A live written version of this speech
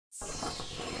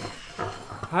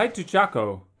Hi to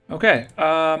Chaco. Okay,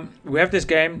 we have this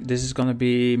game. This is gonna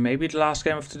be maybe the last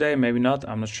game of today, maybe not.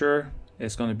 I'm not sure.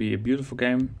 It's gonna be a beautiful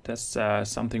game. That's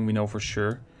something we know for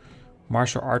sure.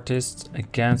 Martial artists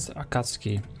against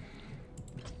Akatsuki.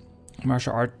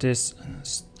 Martial artists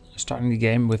starting the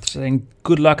game with saying,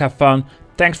 "Good luck, have fun.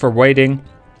 Thanks for waiting.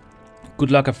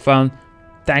 Good luck, have fun.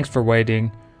 Thanks for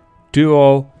waiting.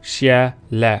 Duo xie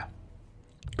le."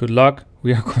 Good luck.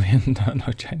 We are Korean,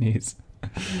 no Chinese.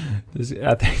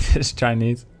 I think this is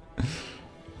Chinese.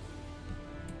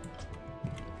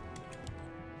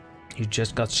 You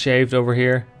just got shaved over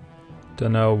here.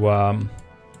 Don't know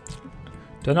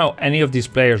any of these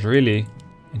players really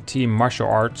in team martial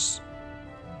artists.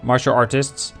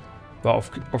 Well,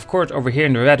 of course, over here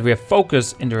in the red we have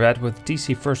Focus in the red with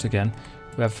DC first again.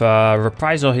 We have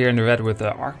Reprisal here in the red with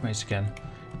Archmage again.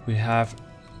 We have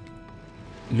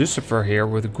Lucifer here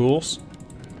with the ghouls.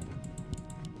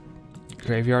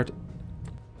 Graveyard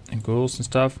and ghouls and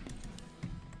stuff.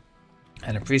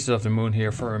 And a Priestess of the Moon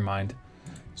here for Remind.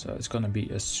 So it's gonna be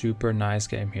a super nice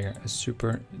game here. A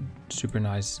super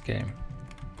nice game.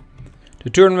 The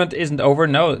tournament isn't over.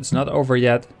 No, it's not over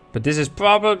yet. But this is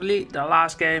probably the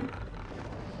last game.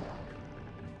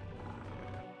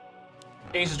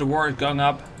 Ace of the War is going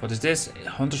up. What is this?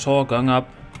 Hunter's Hall going up.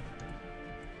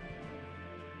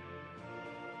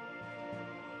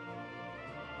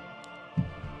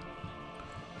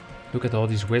 Look at all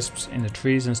these wisps in the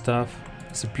trees and stuff.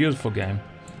 It's a beautiful game.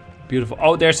 Beautiful.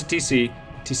 Oh, there's the TC.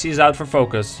 TC is out for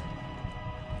Focus.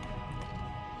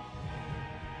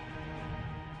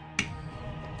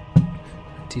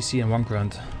 TC and one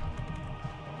grunt.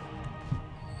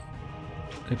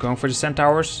 They're going for the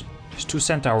centaurs. There's two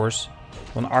centaurs.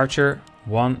 One archer,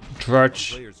 one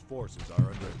drudge.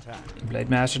 Blade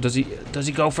Master. Does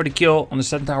he go for the kill on the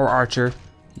centaur archer?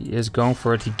 He is going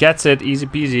for it. He gets it. Easy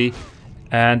peasy.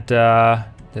 And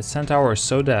that centaur is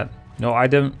so dead. No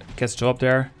item gets dropped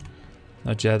there.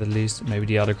 Not yet, at least. Maybe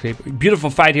the other creep. Beautiful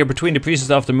fight here between the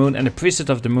Priestess of the Moon and the Priestess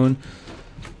of the Moon.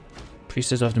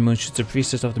 Priestess of the Moon shoots the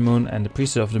Priestess of the Moon, and the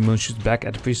Priestess of the Moon shoots back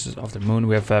at the Priestess of the Moon.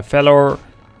 We have Valor,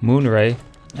 Moonray,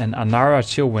 and Anara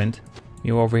Chillwind.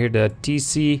 You over here the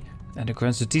TC and the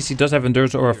grunts. The TC does have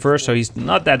Endurance Aura first, so he's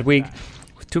not that weak.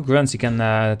 With two grunts, he can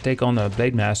take on the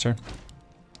Blade Master.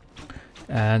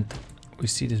 And we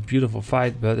see this beautiful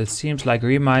fight, but it seems like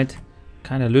Remind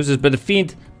kind of loses. But the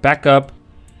Fiend back up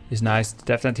is nice.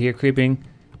 Death Knight here creeping.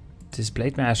 This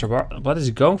Blade Master, what is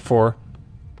he going for?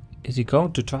 Is he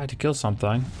going to try to kill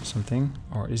something?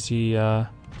 Or is he... We'll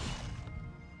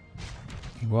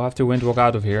have to Windwalk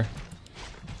out of here.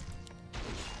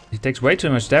 He takes way too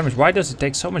much damage. Why does he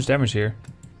take so much damage here?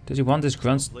 Does he want his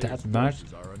grunts that much?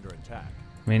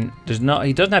 I mean,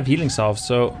 he doesn't have healing salve,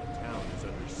 so...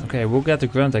 Okay, we'll get the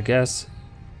grunt, I guess.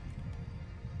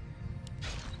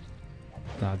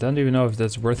 No, I don't even know if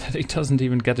that's worth it. He doesn't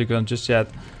even get the grunt just yet.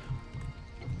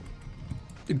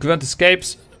 The grunt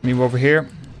escapes. Meanwhile, over here,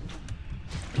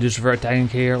 Lucifer attacking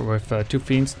here with two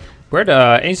fiends. We're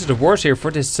the Ancient of Wars here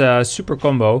for this super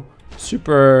combo.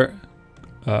 Super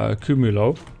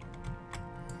Cumulo.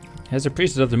 He has a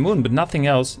Priestess of the Moon, but nothing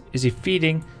else. Is he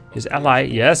feeding his ally?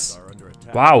 Yes.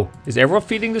 Wow. Is everyone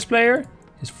feeding this player?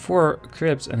 He's 4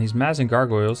 crypts and he's massing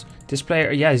gargoyles. This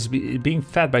player, yeah, he's being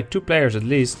fed by 2 players at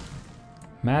least.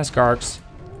 Mass gargs.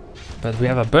 But we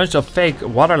have a bunch of fake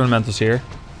water elementals here.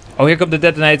 Oh, here come the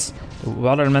detonates. The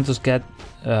water elementals get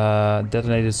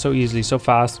detonated so easily, so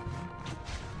fast.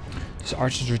 This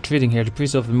archer's retreating here. The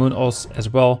Priest of the Moon also as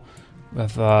well. We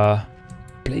have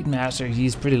Blade Master.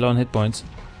 He's pretty low on hit points.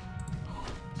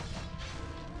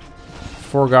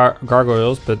 4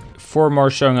 gargoyles, but 4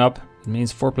 more showing up. It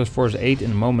means 4 plus 4 is 8 in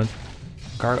a moment.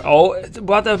 Oh,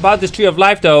 what about this Tree of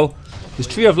Life though? This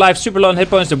Tree of Life super low on hit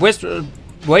points. The Wisp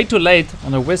way too late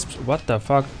on the Wisps. What the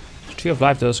fuck? The Tree of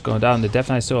Life though is going down. The Death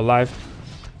Knight is still alive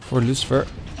for Lucifer.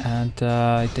 And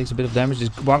he takes a bit of damage. This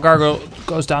one gargoyle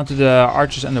goes down to the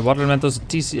archers and the water elementals.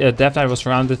 Death Knight was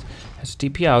surrounded. Has a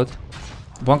TP out.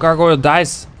 One gargoyle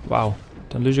dies. Wow.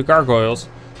 Don't lose your gargoyles.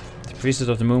 The Priestess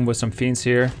of the Moon with some fiends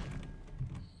here.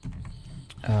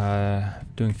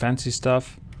 Doing fancy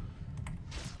stuff.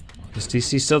 This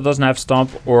DC still doesn't have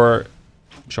Stomp or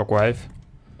Shockwave.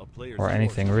 Or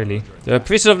anything really. The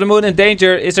Priestess of the Moon in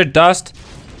danger. Is there dust?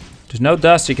 There's no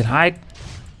dust, so you can hide.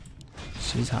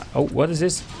 Oh, what is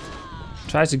this?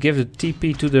 Tries to give the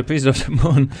TP to the Priestess of the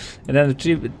Moon. And then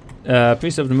the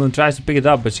Priestess of the Moon tries to pick it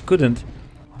up, but she couldn't.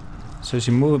 So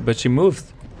she moved, but she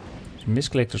moved. She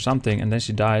misclicked or something, and then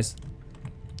she dies.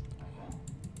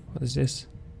 What is this?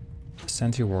 A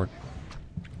Sentry Ward.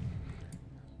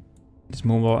 This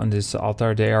Moonwall and this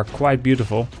altar, they are quite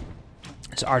beautiful.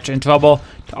 This archer in trouble.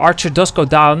 The archer does go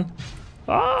down.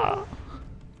 Ah!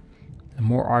 And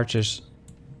more archers.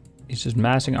 He's just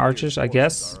massing archers, I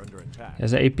guess. He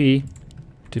has an AP.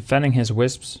 Defending his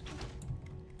wisps.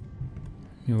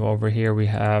 Over here we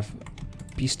have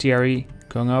bestiary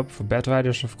going up for bat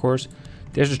riders, of course.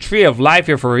 There's a tree of life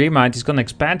here for Remind. He's gonna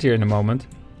expand here in a moment.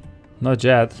 Not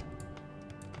yet.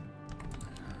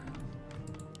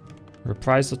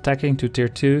 Reprisal attacking to tier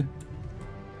 2.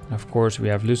 And of course we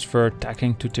have Lucifer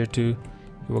attacking to tier 2.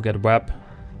 He will get a web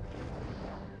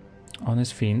on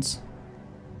his fiends.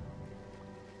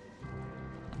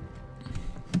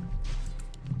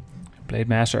 Blade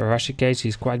Master Arashi Case,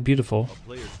 he's quite beautiful.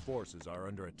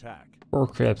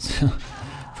 Warcraft.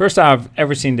 First time I've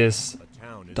ever seen this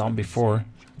done before.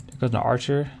 There goes an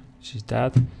archer. She's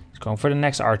dead. He's going for the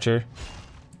next archer.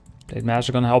 Blade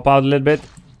Master gonna help out a little bit.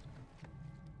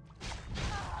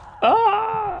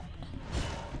 Ah!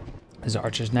 His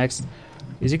archer's next.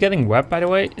 Is he getting web, by the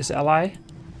way? His ally?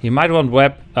 He might want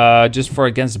web just for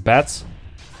against bats.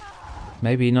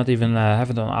 Maybe not even have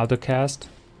it on autocast.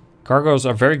 Gargoyles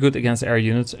are very good against air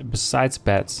units besides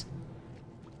bats.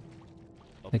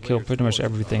 They kill pretty much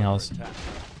everything else.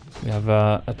 We have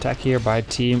attack here by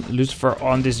Team Lucifer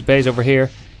on this base over here.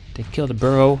 They kill the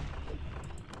burrow.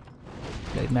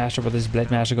 Blade Master, what is Blade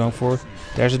Master going for?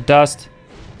 There's a dust.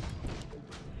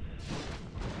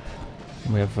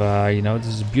 We have, you know, this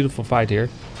is a beautiful fight here.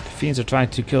 The fiends are trying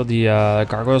to kill the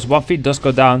gargoyles. One feat does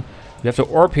go down. We have the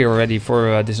orb here already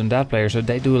for this and that player, so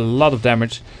they do a lot of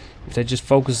damage. If they just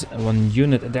focus on one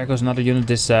unit, and there goes another unit,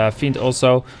 this fiend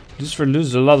also. Lucifer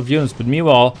loses a lot of units, but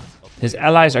meanwhile, his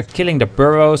allies are killing the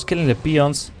burrows, killing the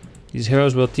peons. These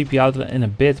heroes will TP out in a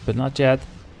bit, but not yet.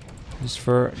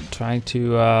 Lucifer trying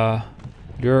to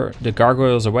lure the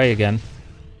gargoyles away again.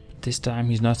 This time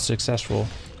he's not successful.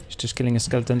 He's just killing a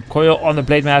skeleton. Coil on the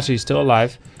Blade Master, he's still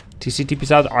alive. TC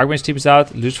TP's out, Archmage TP's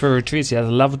out, Lucifer retreats, he has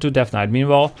a level 2 Death Knight.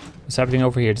 Meanwhile, what's happening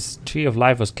over here? This Tree of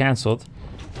Life was cancelled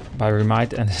by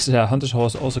Remind, and this Hunter's Hall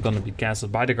is also going to be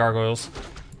cancelled by the gargoyles.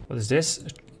 What is this?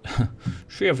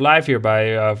 Tree of Life here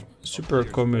by Super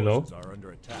Komulo.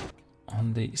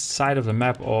 On the side of the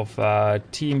map of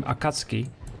Team Akatsuki.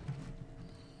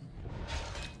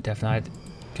 Death Knight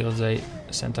kills a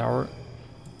Centaur.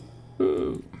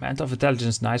 Ooh, Mantle of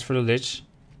Intelligence, nice for the Lich.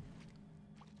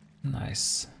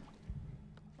 Nice.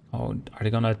 Oh, are they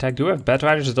gonna attack? Do we have Bat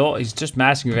Riders at all? He's just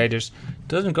massing Raiders.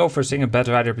 Doesn't go for a single Bat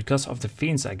Rider because of the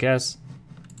Fiends, I guess.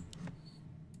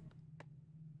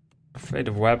 Afraid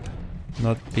of Web.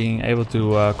 Not being able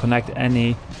to connect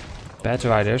any Bat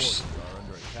Riders.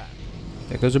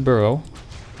 There goes a burrow.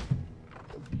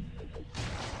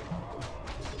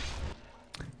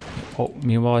 Oh,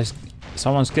 meanwhile,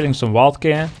 someone's killing some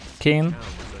Wildkin.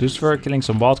 Lucifer killing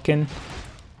some Wildkin.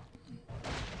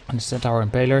 And the Centaur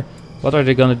Impaler. What are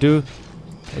they gonna do?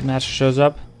 Blade Master shows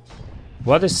up.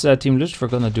 What is Team Lucifer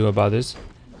gonna do about this?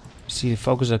 See the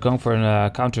focus are going for a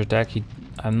counter attack.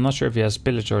 I'm not sure if he has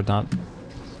pillage or not.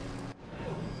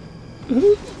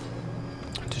 There's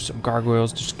some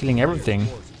gargoyles just killing everything.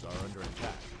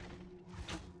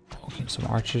 Okay, some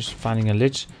archers finding a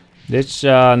Lich. Lich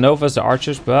Novas the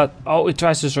archers, but oh, he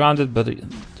tries to surround it, but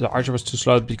the archer was too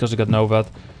slow because he got Nova.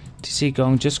 TC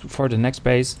going just for the next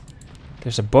base.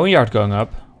 There's a boneyard going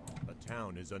up.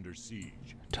 Under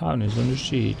siege. Town is under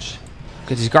siege.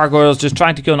 Look at these gargoyles just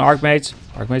trying to kill an Archmage.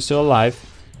 Archmage still alive.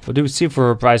 What do we see for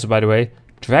reprisal, by the way?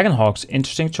 Dragonhawks,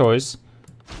 interesting choice.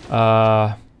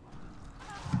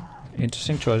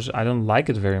 Interesting choice. I don't like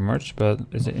it very much, but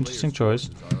it's an interesting choice.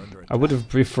 I would have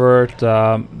preferred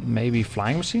maybe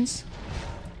flying machines.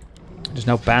 There's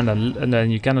no panda, and then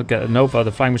you cannot get a Nova,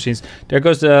 the flying machines. There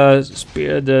goes the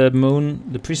spear, the moon,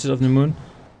 the priestess of the moon.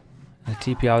 A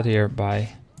TP out here by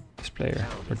this player,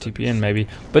 or TP in maybe,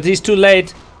 but he's too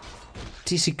late.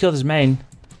 TC killed his main.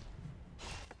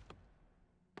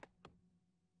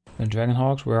 The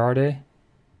Dragonhawks, where are they?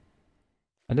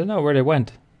 I don't know where they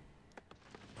went.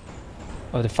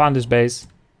 Oh, they found this base.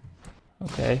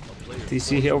 Okay,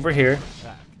 TC over here,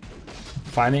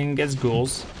 fighting against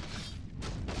ghouls,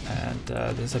 and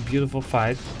this is a beautiful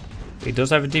fight. He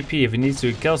does have a TP if he needs to.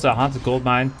 He kills the haunted gold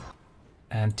mine.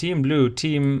 And Team Blue,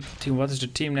 team, what is the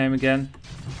team name again?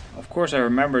 Of course I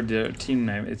remember the team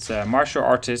name. It's Martial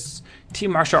Artists.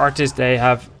 Team Martial Artists, they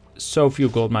have so few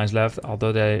gold mines left,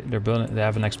 although they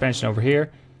have an expansion over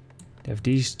here. They have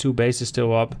these two bases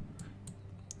still up.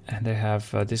 And they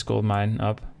have this gold mine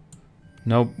up.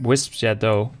 No wisps yet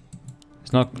though.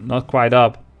 It's not quite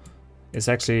up. It's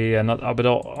actually not up at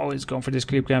all. Oh, he's going for this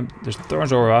creep camp. There's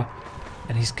Thorn's Aura.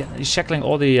 And he's shackling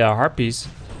all the harpies.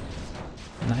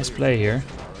 Nice play here.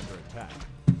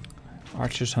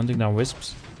 Archers hunting down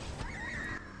wisps.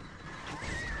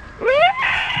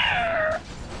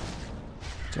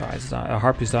 So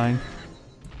Harpy's dying.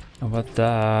 But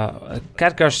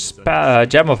Khadgar's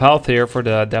Gem of Health here for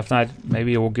the Death Knight.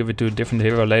 Maybe we'll give it to a different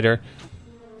hero later.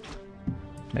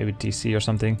 Maybe TC or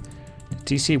something.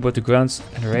 TC with the grunts,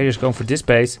 and the Raiders going for this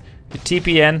base. The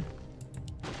TPN.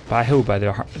 By who? By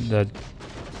the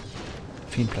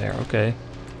Fiend player, okay.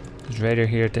 This Raider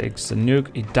here takes the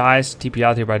nuke, he dies, TP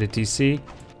out here by the TC.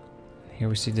 Here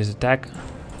we see this attack.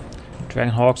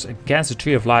 Dragon Hawks against the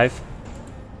Tree of Life.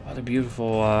 What a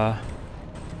beautiful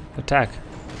attack.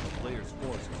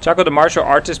 Chaco, the martial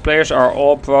artist players are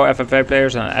all pro FFA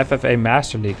players and FFA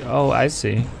Master League. Oh, I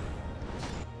see.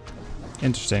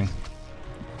 Interesting.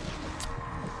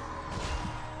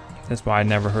 That's why I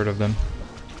never heard of them.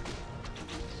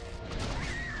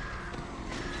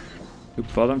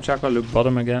 Look bottom, Chaco. Look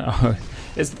bottom again. Oh,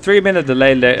 it's a 3-minute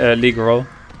delay league roll.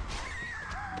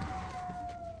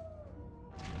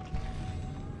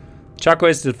 Chaco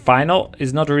is the final.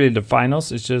 It's not really the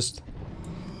finals. It's just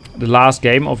the last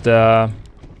game of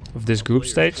this group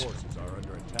stage.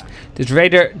 This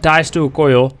Raider dies to a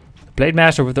coil. The Blade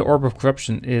Master with the Orb of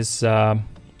Corruption is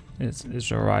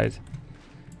alright.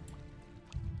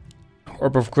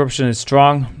 Orb of Corruption is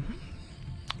strong.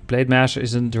 Blade Master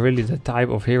isn't really the type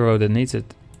of hero that needs it.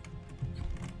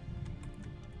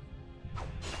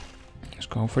 Let's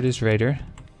go for this Raider.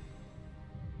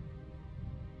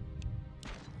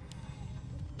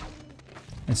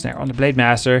 And snare on the Blade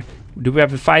Master. Do we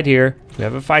have a fight here? We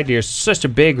have a fight here. Such a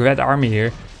big red army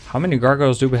here. How many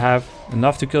gargoyles do we have?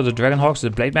 Enough to kill the Dragon Hawks. The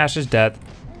Blade Master is dead.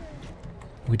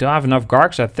 We don't have enough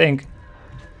Gargs, I think.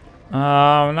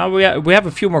 Now we have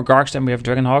a few more Gargs than we have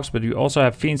Dragon Hawks, but we also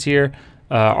have Fiends here.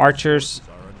 Archers.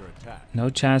 No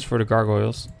chance for the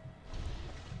gargoyles.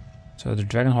 So the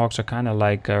Dragon Hawks are kind of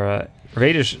like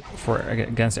Raiders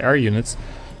against air units.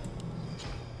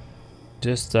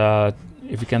 Just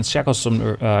if you can shackle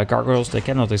some gargoyles, they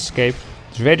cannot escape.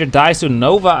 The Raider dies to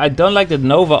Nova. I don't like the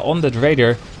Nova on that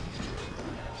Raider.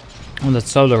 On that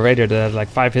solo Raider that had like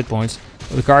 5 hit points.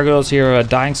 The gargoyles here are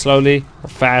dying slowly. Or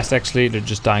fast actually. They're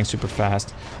just dying super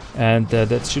fast. And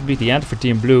that should be the end for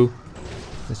Team Blue.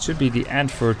 That should be the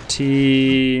end for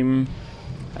Team...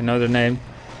 I know their name.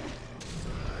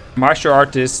 Martial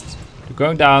Artist. They're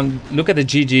going down. Look at the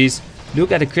GGs.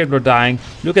 Look at the Crippler dying.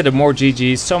 Look at the more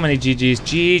GGs. So many GGs.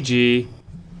 GG.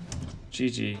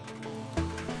 GG.